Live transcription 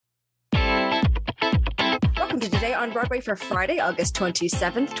welcome to Today on Broadway for Friday, August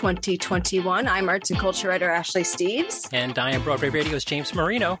 27th, 2021. I'm arts and culture writer Ashley Steves. And I am Broadway Radio's James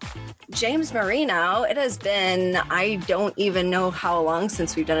Marino. James Marino, it has been, I don't even know how long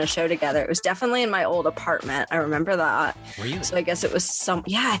since we've done a show together. It was definitely in my old apartment. I remember that. Really? So I guess it was so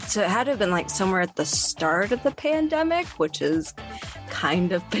it had to have been like somewhere at the start of the pandemic, which is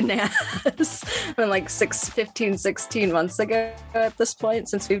kind of bananas. Been like 16 months ago at this point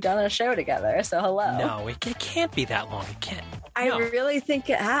since we've done a show together. So hello. No, it can't be that long. It can't. I really think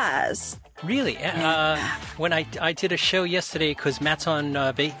it has. Really? When I did a show yesterday, because Matt's on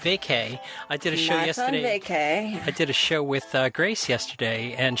vacay, I did a show yesterday. Matt's on vacay. I did a show with Grace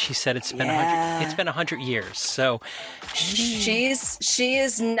yesterday, and she said it's been 100 years. So she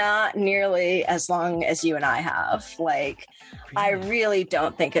is not nearly as long as you and I have. Like, I really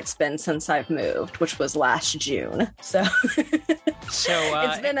don't think it's been since I've moved, which was last June. So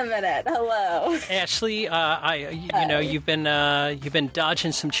it's been a minute. Hello, Ashley. You've been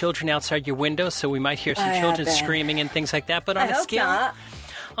dodging some children outside your window, so we might hear some children screaming and things like that. But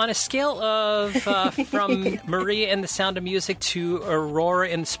on a scale of from Maria and the Sound of Music to Aurora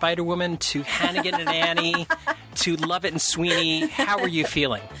and Spider Woman to Hannigan and Annie to Lovett and Sweeney, how are you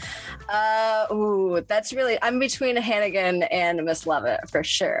feeling? That's really, I'm between Hannigan and Miss Lovett for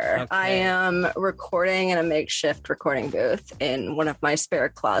sure. Okay. I am recording in a makeshift recording booth in one of my spare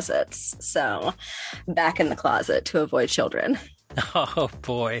closets. So back in the closet to avoid children. Oh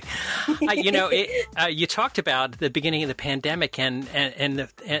boy! You talked about the beginning of the pandemic and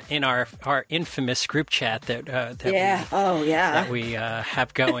in our infamous group chat that we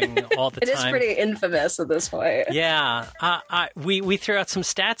have going all the time. It is pretty infamous at this point. Yeah, we threw out some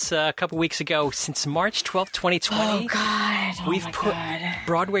stats a couple weeks ago. Since March 12th, 2020. Oh God!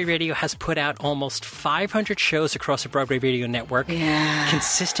 Broadway Radio has put out almost 500 shows across the Broadway Radio network,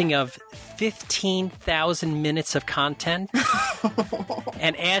 consisting of 15,000 minutes of content.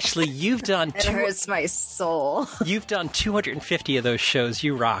 And Ashley, you've done... It hurts my soul. You've done 250 of those shows.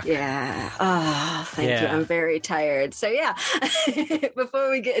 You rock. Yeah. Oh, thank you. I'm very tired. So before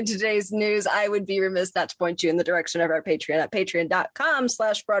we get into today's news, I would be remiss not to point you in the direction of our Patreon at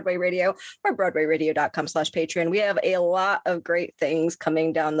patreon.com/Broadway Radio or broadwayradio.com/Patreon. We have a lot of great things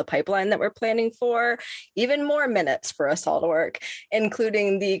coming down the pipeline that we're planning for. Even more minutes for us all to work,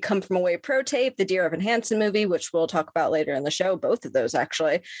 including the Come From Away Pro Tape, the Dear Evan Hansen movie, which we'll talk about later in the show, both of those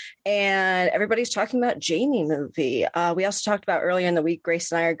actually. And everybody's talking about Jamie movie. We also talked about earlier in the week,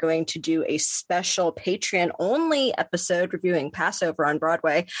 Grace and I are going to do a special Patreon only episode reviewing Passover on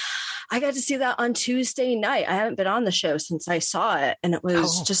Broadway. I got to see that on Tuesday night. I haven't been on the show since I saw it, and it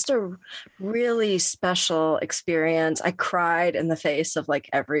was just a really special experience. I cried in the face of like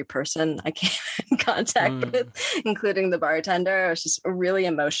every person I came in contact with, including the bartender. It was just really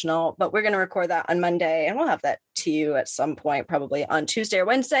emotional, but we're going to record that on Monday, and we'll have that to you at some point, probably on Tuesday or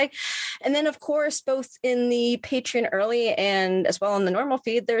Wednesday. And then, of course, both in the Patreon early and as well in the normal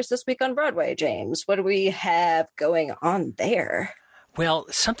feed, there's This Week on Broadway. James, what do we have going on there? Well,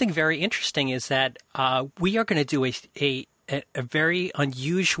 something very interesting is that we are going to do a very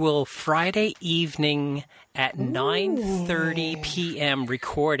unusual Friday evening at 9:30 p.m.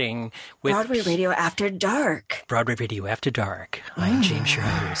 recording with Broadway Radio After Dark. Broadway Radio After Dark. I'm James, your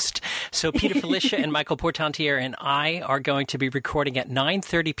host. So Peter Felicia and Michael Portantiere and I are going to be recording at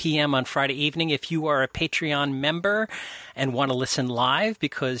 9:30 p.m. on Friday evening. If you are a Patreon member and want to listen live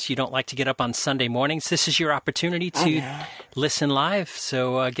because you don't like to get up on Sunday mornings, this is your opportunity to listen live.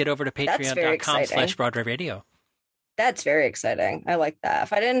 So get over to patreon.com/Broadway Radio. That's very exciting. I like that.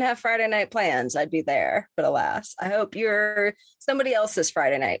 If I didn't have Friday night plans, I'd be there. But alas, I hope you're somebody else's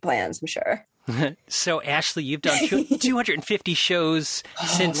Friday night plans, I'm sure. So, Ashley, you've done 250 shows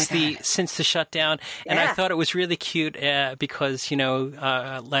since the shutdown, and I thought it was really cute because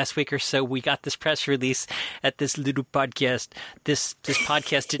last week or so we got this press release at this little podcast. This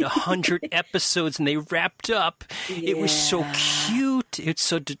podcast did 100 episodes, and they wrapped up. Yeah. It was so cute. It's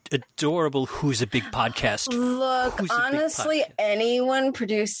so adorable. Who's a big podcast? Look, honestly, anyone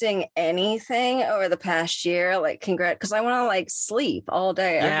producing anything over the past year, like, congrats, because I want to sleep all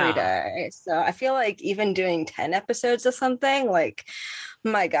day every day. So I feel like even doing 10 episodes of something, like,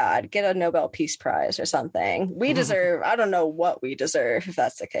 my God, get a Nobel Peace Prize or something. We deserve, I don't know what we deserve if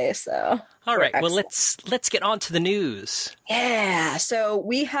that's the case, though. All right, well, let's get on to the news. Yeah, so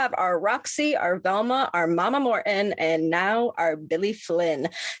we have our Roxy, our Velma, our Mama Morton, and now our Billy Flynn.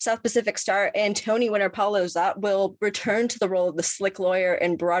 South Pacific star and Tony winner Paul Lozat will return to the role of the slick lawyer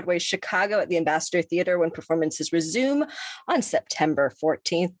in Broadway's Chicago at the Ambassador Theater when performances resume on September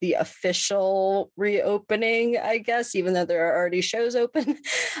 14th, the official reopening, I guess, even though there are already shows open.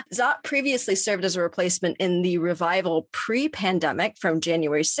 Zott previously served as a replacement in the revival pre-pandemic from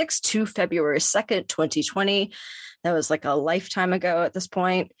January 6th to February 2nd, 2020. That was like a lifetime ago at this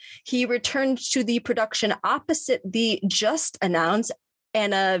point. He returned to the production opposite the just announced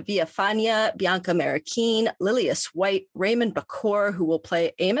Anna Villafaña, Bianca Marroquin, Lilias White, Raymond Bakor, who will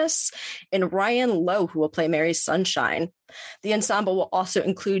play Amos, and Ryan Lowe, who will play Mary Sunshine. The ensemble will also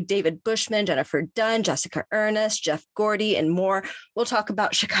include David Bushman, Jennifer Dunn, Jessica Ernest, Jeff Gordy, and more. We'll talk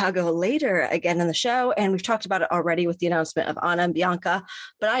about Chicago later again in the show, and we've talked about it already with the announcement of Anna and Bianca,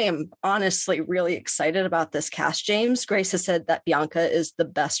 but I am honestly really excited about this cast, James. Grace has said that Bianca is the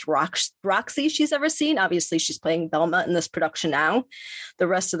best Roxy she's ever seen. Obviously, she's playing Velma in this production now. The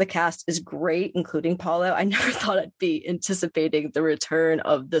rest of the cast is great, including Paulo. I never thought I'd be anticipating the return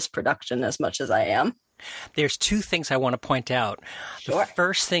of this production as much as I am. There's two things I want to point out. Sure. The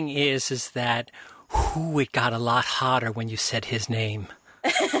first thing is that it got a lot hotter when you said his name.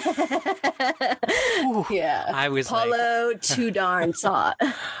 Yeah, I was Paulo too darn hot.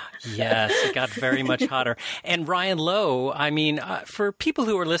 Yes, it got very much hotter. And Ryan Lowe, I mean, for people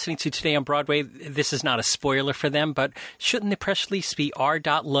who are listening to Today on Broadway, this is not a spoiler for them, but shouldn't the press release be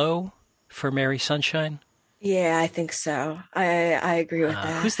R.Lowe for Mary Sunshine? Yeah, I think so. I agree with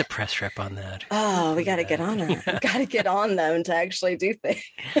that. Who's the press rep on that? Oh, we got to get on it. We got to get on them to actually do things.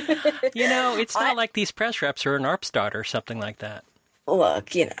 It's not like these press reps are an upstart or something like that. Look,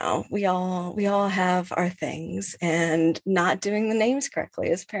 we all have our things, and not doing the names correctly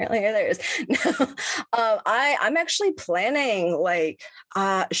is apparently theirs. No, I'm actually planning,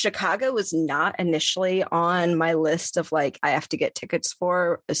 Chicago was not initially on my list of I have to get tickets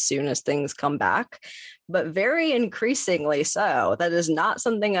for as soon as things come back, but very increasingly so. That is not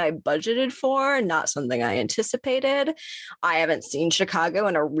something I budgeted for, not something I anticipated. I haven't seen Chicago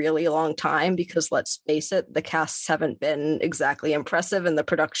in a really long time because, let's face it, the casts haven't been exactly impressive and the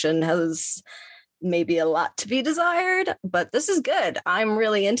production has maybe a lot to be desired, but this is good. I'm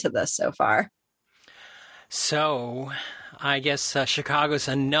really into this so far. So I guess Chicago's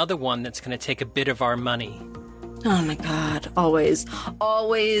another one that's going to take a bit of our money. Oh my God, always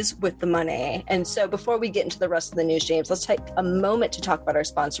with the money. And so before we get into the rest of the news, James, let's take a moment to talk about our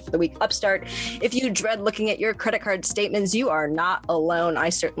sponsor for the week, Upstart. If you dread looking at your credit card statements, you are not alone. I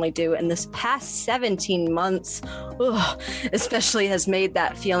certainly do. And this past 17 months, especially has made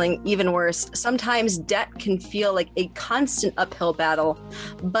that feeling even worse. Sometimes debt can feel like a constant uphill battle,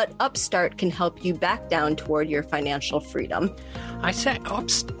 but Upstart can help you back down toward your financial freedom. I say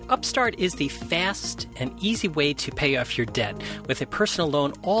Upstart is the fast and easy way to pay off your debt with a personal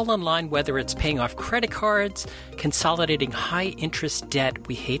loan all online, whether it's paying off credit cards, consolidating high-interest debt —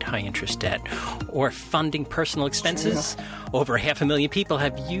 we hate high-interest debt — or funding personal expenses. Over 500,000 people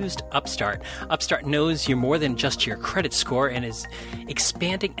have used Upstart. Upstart knows you're more than just your credit score and is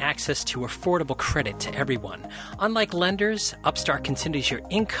expanding access to affordable credit to everyone. Unlike lenders, Upstart considers your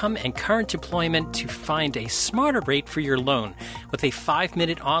income and current employment to find a smarter rate for your loan. With a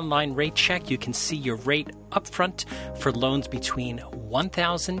 5-minute online rate check, you can see your rate upfront for loans between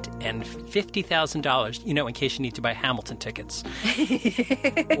 $1,000 and $50,000, in case you need to buy Hamilton tickets.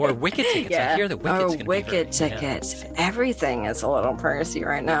 Or Wicked tickets. Yeah. I hear the Wicked's going to be Wicked tickets. Yeah. Everything is a little pricey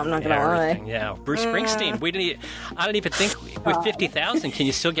right now, I'm not going to lie. Yeah. Bruce Springsteen. I don't even think with $50,000, can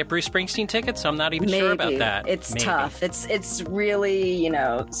you still get Bruce Springsteen tickets? I'm not even sure about that. It's tough. It's really,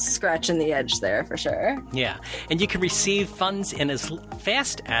 scratching the edge there for sure. Yeah. And you can receive funds in as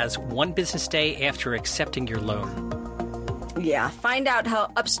fast as one business day after accepting your loan. Yeah, find out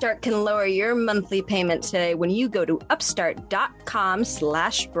how Upstart can lower your monthly payment today when you go to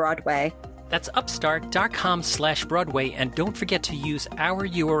upstart.com/Broadway. That's upstart.com/Broadway, and don't forget to use our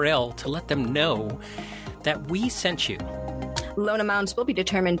URL to let them know that we sent you. Loan amounts will be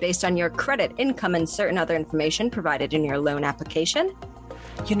determined based on your credit, income, and certain other information provided in your loan application.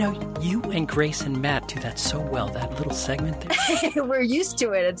 You and Grace and Matt do that so well, that little segment there. We're used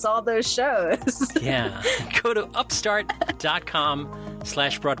to it. It's all those shows. Yeah. Go to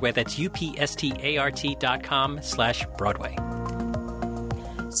upstart.com/Broadway. That's upstart.com/Broadway.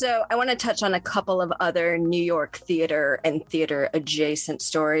 So I want to touch on a couple of other New York theater and theater adjacent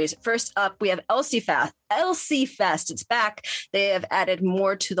stories. First up, we have Elsie Fest. It's back. They have added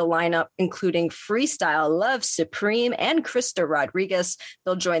more to the lineup, including Freestyle, Love Supreme, and Krista Rodriguez.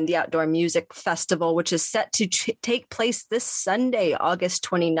 They'll join the Outdoor Music Festival, which is set to take place this Sunday, August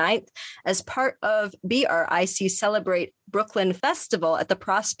 29th, as part of BRIC Celebrate Brooklyn Festival at the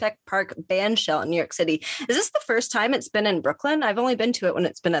Prospect Park Bandshell in New York City. Is this the first time it's been in Brooklyn? I've only been to it when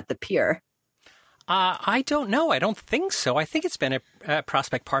it's been at the Pier. I don't know. I don't think so. I think it's been at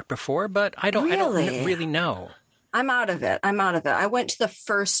Prospect Park before, but I don't really know. I'm out of it. I went to the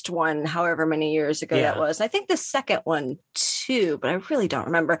first one, however many years ago that was. I think the second one too, but I really don't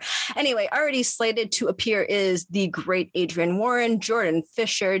remember. Anyway, already slated to appear is the great Adrian Warren, Jordan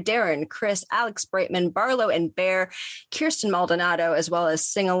Fisher, Darren Criss, Alex Brightman, Barlow and Bear, Kirsten Maldonado, as well as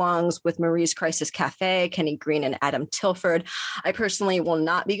sing-alongs with Marie's Crisis Cafe, Kenny Green, and Adam Tilford. I personally will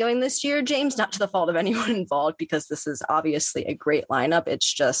not be going this year, James, not to the fault of anyone involved, because this is obviously a great lineup.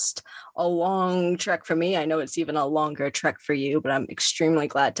 It's just a long trek for me. I know it's even a longer trek for you, but I'm extremely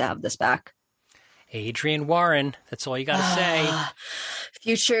glad to have this back. Adrian Warren, that's all you got to say.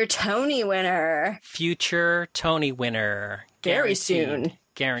 Future Tony winner. Very soon.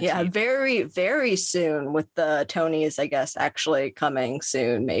 Guaranteed. Yeah, very, very soon, with the Tonys, I guess, actually coming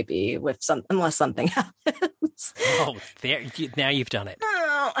soon, maybe, unless something happens. Oh, now you've done it.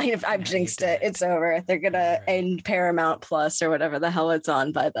 Oh, I've jinxed it. It's over. They're going to end Paramount Plus or whatever the hell it's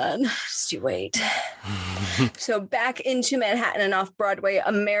on by then. Just you wait. So back into Manhattan and off Broadway,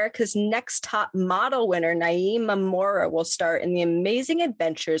 America's Next Top Model winner, Naima Mora, will star in The Amazing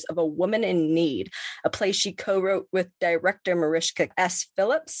Adventures of a Woman in Need, a play she co-wrote with director Mariska S.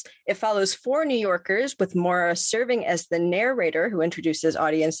 Phillips. It follows 4 New Yorkers, with Mora serving as the narrator who introduces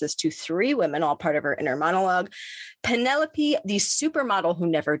audiences to 3 women, all part of her inner monologue. Penelope, the supermodel who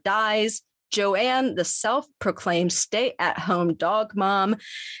never dies. Joanne, the self-proclaimed stay-at-home dog mom,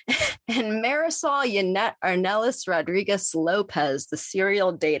 and Marisol Yannette Arnelis Rodriguez Lopez, the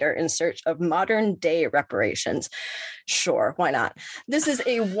serial dater in search of modern-day reparations. Sure, why not? This is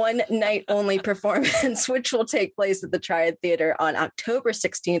a one-night-only performance, which will take place at the Triad Theater on October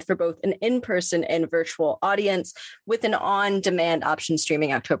 16th for both an in-person and virtual audience, with an on-demand option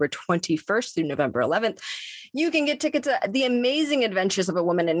streaming October 21st through November 11th. You can get tickets at The Amazing Adventures of a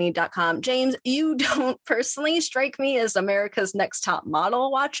Woman in Need.com. James, you don't personally strike me as America's Next Top Model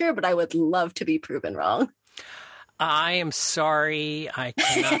watcher, but I would love to be proven wrong. I am sorry. I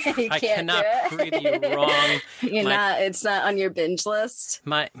cannot prove you wrong. It's not on your binge list.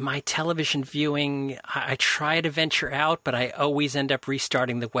 My television viewing, I try to venture out, but I always end up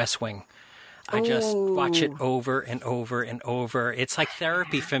restarting The West Wing. I just watch it over and over and over. It's like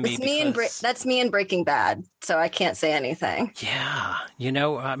therapy for me. That's me in Breaking Bad, so I can't say anything. Yeah.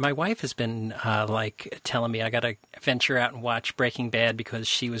 My wife has been telling me I got to venture out and watch Breaking Bad because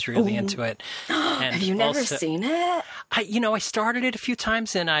she was really into it. And have you never seen it? I started it a few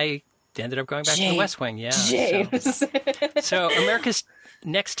times and I ended up going back to The West Wing. Yeah. James. So America's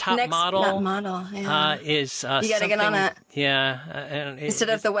Next Top Model is you got to get on it. Yeah. Instead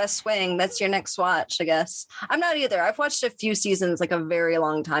of The West Wing, that's your next watch, I guess. I'm not either. I've watched a few seasons like a very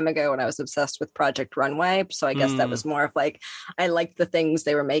long time ago when I was obsessed with Project Runway. So I guess that was more of like, I liked the things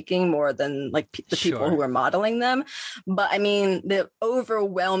they were making more than like the people who were modeling them. But I mean, the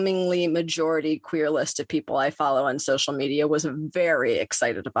overwhelmingly majority queer list of people I follow on social media was very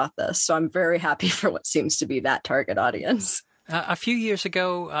excited about this. So I'm very happy for what seems to be that target audience. A few years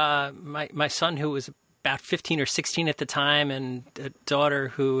ago, my son, who was about 15 or 16 at the time, and a daughter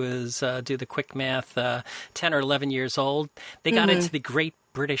who is, do the quick math, 10 or 11 years old, they got into the Great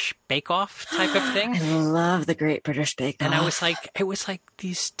British Bake Off type of thing. I love the Great British Bake Off. And it was like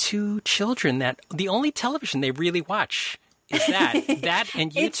these 2 children that the only television they really watch is that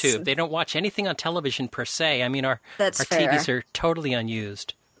and YouTube. They don't watch anything on television per se. I mean, our TVs are totally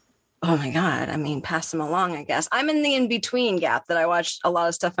unused. Oh my God. I mean, pass them along, I guess. I'm in the in-between gap that I watch a lot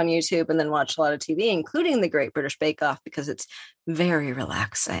of stuff on YouTube and then watch a lot of TV, including the Great British Bake Off, because it's very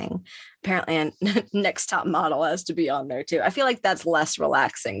relaxing. Apparently, Next Top Model has to be on there too. I feel like that's less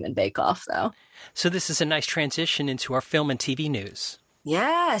relaxing than Bake Off, though. So this is a nice transition into our film and TV news.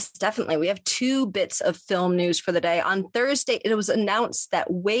 Yes, definitely. We have 2 bits of film news for the day. On Thursday, it was announced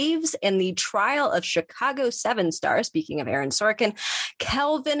that Waves and the Trial of Chicago 7 star, speaking of Aaron Sorkin,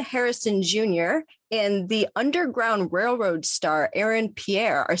 Kelvin Harrison Jr. and the Underground Railroad star Aaron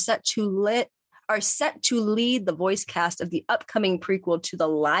Pierre are set to lead the voice cast of the upcoming prequel to The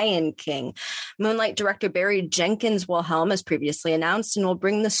Lion King. Moonlight director Barry Jenkins will helm, as previously announced, and will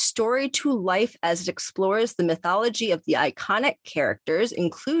bring the story to life as it explores the mythology of the iconic characters,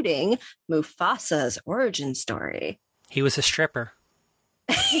 including Mufasa's origin story. He was a stripper.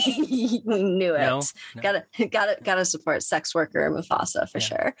 We knew it. No. Gotta support sex worker Mufasa for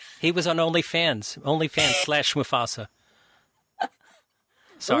sure. He was on OnlyFans / Mufasa.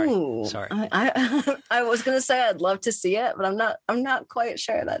 Sorry. Ooh, Sorry. I was going to say I'd love to see it, but I'm not quite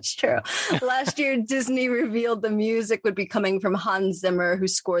sure that's true. Last year, Disney revealed the music would be coming from Hans Zimmer, who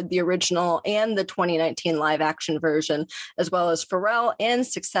scored the original and the 2019 live action version, as well as Pharrell and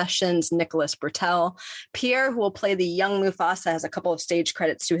Succession's Nicholas Britell. Pierre, who will play the young Mufasa, has a couple of stage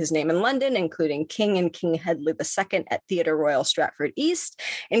credits to his name in London, including King and King Hedley II at Theatre Royal Stratford East,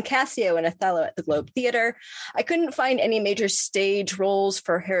 and Cassio and Othello at the Globe Theatre. I couldn't find any major stage roles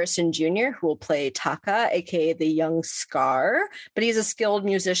for Harrison Jr., who will play Taka, aka the young Scar, but he's a skilled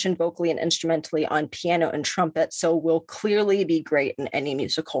musician vocally and instrumentally on piano and trumpet, so will clearly be great in any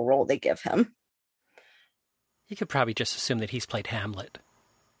musical role they give him. You could probably just assume that he's played Hamlet.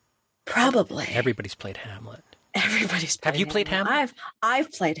 Probably. Everybody's played Hamlet. Everybody's played Have you played Hamlet?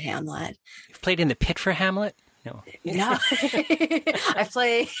 I've played Hamlet. You've played in the pit for Hamlet? No. I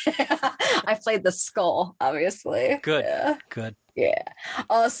played the skull, obviously. Good. Yeah. Good. Yeah.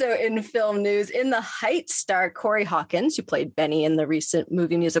 Also in film news, In the Heights star Corey Hawkins, who played Benny in the recent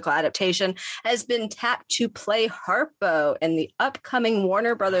movie musical adaptation, has been tapped to play Harpo in the upcoming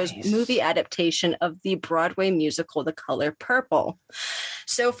Warner Brothers movie adaptation of the Broadway musical The Color Purple.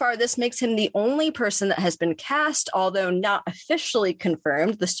 So far, this makes him the only person that has been cast, although not officially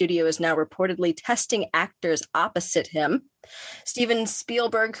confirmed. The studio is now reportedly testing actors opposite him. Steven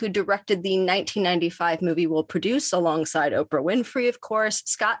Spielberg, who directed the 1995 movie, will produce alongside Oprah Winfrey, of course,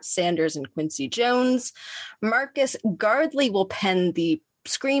 Scott Sanders and Quincy Jones. Marcus Gardley will pen the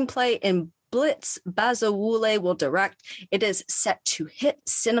screenplay, and Blitz Bazawule will direct. It is set to hit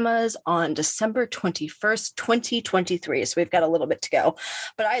cinemas on December 21st, 2023. So we've got a little bit to go.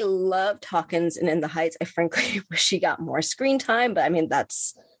 But I loved Hawkins in the Heights. I frankly wish he got more screen time, but I mean,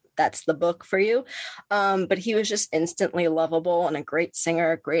 that's the book for you. But he was just instantly lovable and a great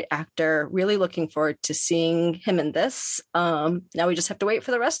singer, great actor. Really looking forward to seeing him in this. Now we just have to wait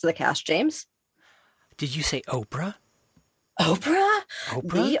for the rest of the cast, James. Did you say Oprah? Oprah?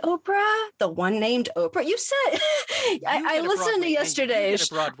 The Oprah? The one named Oprah? You said... I listened to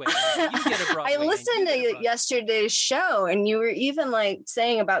yesterday's... I listened to yesterday's show, and you were even like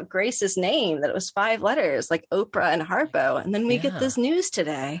saying about Grace's name, that it was 5 letters, like Oprah and Harpo. And then we get this news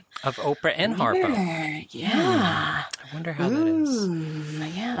today. Of Oprah and Harpo. Yeah. I wonder how that is.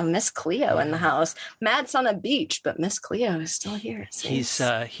 Yeah, Miss Cleo in the house. Matt's on a beach, but Miss Cleo is still here.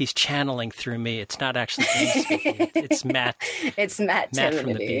 He's channeling through me. It's not actually James speaking. It's Matt. It's Matt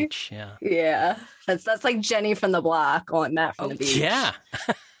from the beach. Yeah. Yeah. That's like Jenny from the block, only Matt from the beach. Yeah.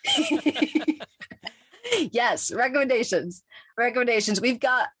 Yes, recommendations. We've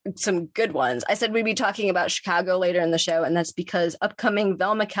got some good ones. I said we'd be talking about Chicago later in the show, and that's because upcoming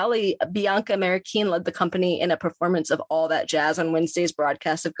Velma Kelly, Bianca Marroquin led the company in a performance of All That Jazz on Wednesday's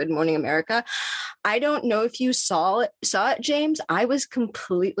broadcast of Good Morning America. I don't know if you saw it, James. I was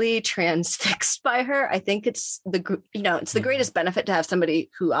completely transfixed by her. I think it's the greatest benefit to have somebody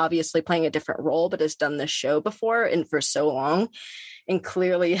who obviously playing a different role, but has done this show before and for so long, and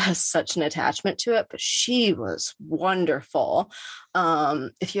clearly has such an attachment to it. But she was wonderful.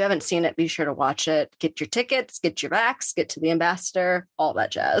 If you haven't seen it, be sure to watch it. Get your tickets, get your backs, get to the Ambassador, all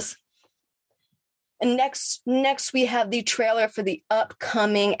that jazz. And next we have the trailer for the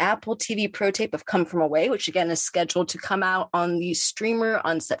upcoming Apple TV Pro tape of Come From Away, which again is scheduled to come out on the streamer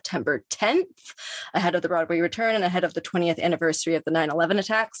on September 10th, ahead of the Broadway return and ahead of the 20th anniversary of the 9/11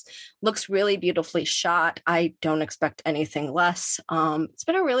 attacks. Looks really beautifully shot. I don't expect anything less. It's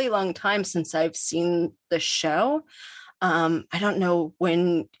been a really long time since I've seen the show. I don't know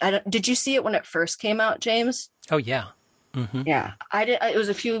when. Did you see it when it first came out, James? Oh yeah. Mm-hmm. Yeah, I did. It was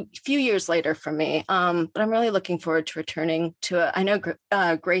a few years later for me, but I'm really looking forward to returning to it. I know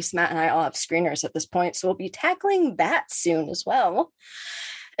Grace, Matt, and I all have screeners at this point, so we'll be tackling that soon as well.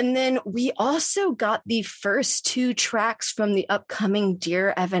 And then we also got the first 2 tracks from the upcoming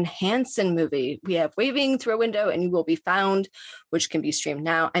Dear Evan Hansen movie. We have Waving Through a Window and You Will Be Found, which can be streamed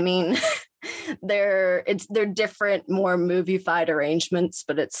now. I mean, they're different, more movie-fied arrangements,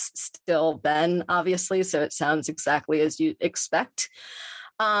 but it's still Ben, obviously, so it sounds exactly as you expect.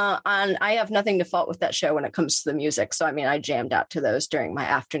 And I have nothing to fault with that show when it comes to the music. So, I mean, I jammed out to those during my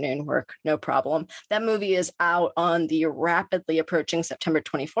afternoon work, no problem. That movie is out on the rapidly approaching September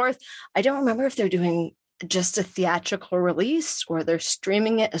 24th. I don't remember if they're doing just a theatrical release or they're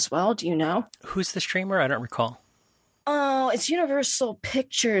streaming it as well. Do you know? Who's the streamer? I don't recall. Oh, it's Universal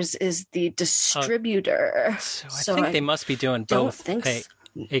Pictures is the distributor. So I think they must be doing both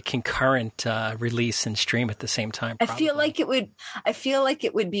a concurrent release and stream at the same time. Probably. I feel like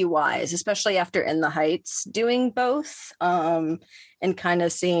it would be wise, especially after In the Heights doing both, and kind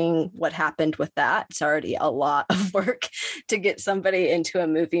of seeing what happened with that. It's already a lot of work to get somebody into a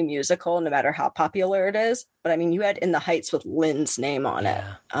movie musical, no matter how popular it is. But I mean, you had In the Heights with Lynn's name on it.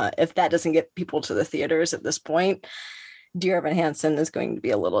 If that doesn't get people to the theaters at this point, Dear Evan Hansen is going to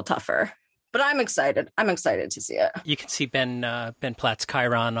be a little tougher. But I'm excited. I'm excited to see it. You can see Ben Platt's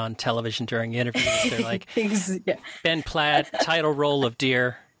Chiron on television during interviews. They're like, yeah. Ben Platt, title role of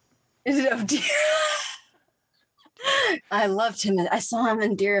Dear. Of Dear. I loved him. I saw him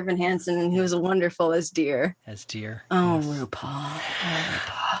in Dear Evan Hansen, and he was wonderful as Dear. As Dear. Oh, yes.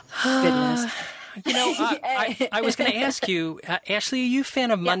 RuPaul. Goodness. You know, I was going to ask you, Ashley, are you a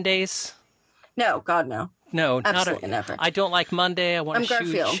fan of Mondays? No, God, no. No, absolutely never. I don't like Monday. I want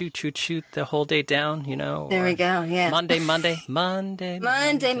to shoot the whole day down, you know. There we go, yeah. Monday.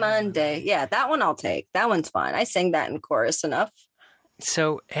 Yeah, that one I'll take. That one's fine. I sang that in chorus enough.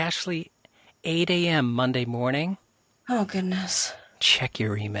 So, Ashley, 8 a.m. Monday morning. Oh, goodness. Check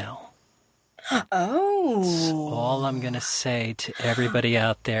your email. Oh. That's all I'm going to say to everybody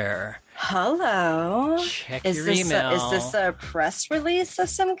out there. Hello. Check your email. Is this a press release of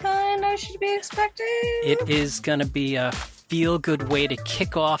some kind I should be expecting? It is going to be a feel-good way to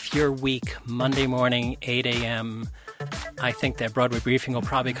kick off your week Monday morning, 8 a.m. I think that Broadway Briefing will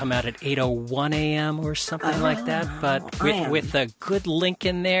probably come out at 8:01 a.m. or something like that, but with a good link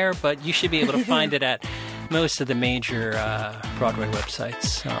in there. But you should be able to find it at most of the major Broadway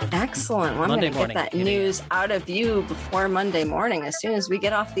websites. Excellent. Well, I'm going to get that news out of you before Monday morning as soon as we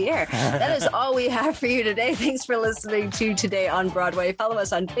get off the air. That is all we have for you today. Thanks for listening to Today on Broadway. Follow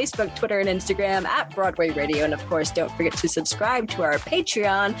us on Facebook, Twitter, and Instagram at Broadway Radio. And of course, don't forget to subscribe to our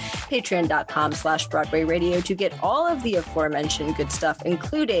Patreon, patreon.com/Broadway Radio, to get all of the aforementioned good stuff,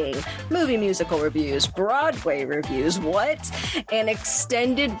 including movie musical reviews, Broadway reviews, and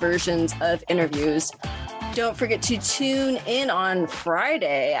extended versions of interviews. Don't forget to tune in on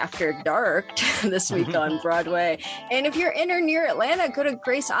Friday after dark this week on Broadway. And if you're in or near Atlanta, go to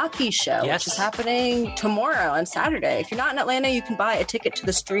Grace Aki's show, which is happening tomorrow on Saturday. If you're not in Atlanta, you can buy a ticket to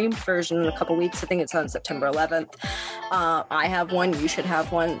the streamed version in a couple weeks. I think it's on September 11th. I have one. You should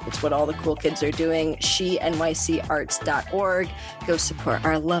have one. It's what all the cool kids are doing. SheNYCArts.org. Go support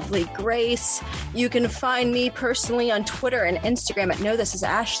our lovely Grace. You can find me personally on Twitter and Instagram at No This Is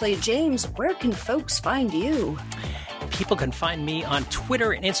Ashley. James, where can folks find you? People can find me on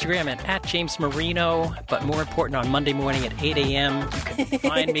Twitter and Instagram at James Marino, but more important, on Monday morning at 8 a.m. You can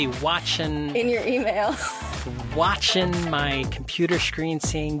find me watching... in your email. Watching my computer screen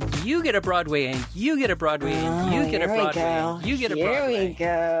saying, you get a Broadway, and you get a Broadway, and you get a Broadway, and you get a Broadway. Here we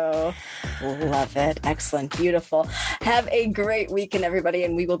go. Love it. Excellent. Beautiful. Have a great weekend, everybody,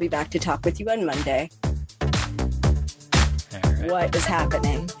 and we will be back to talk with you on Monday. Right. What is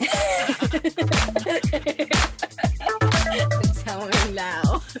happening? Tell me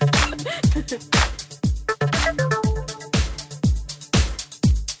now.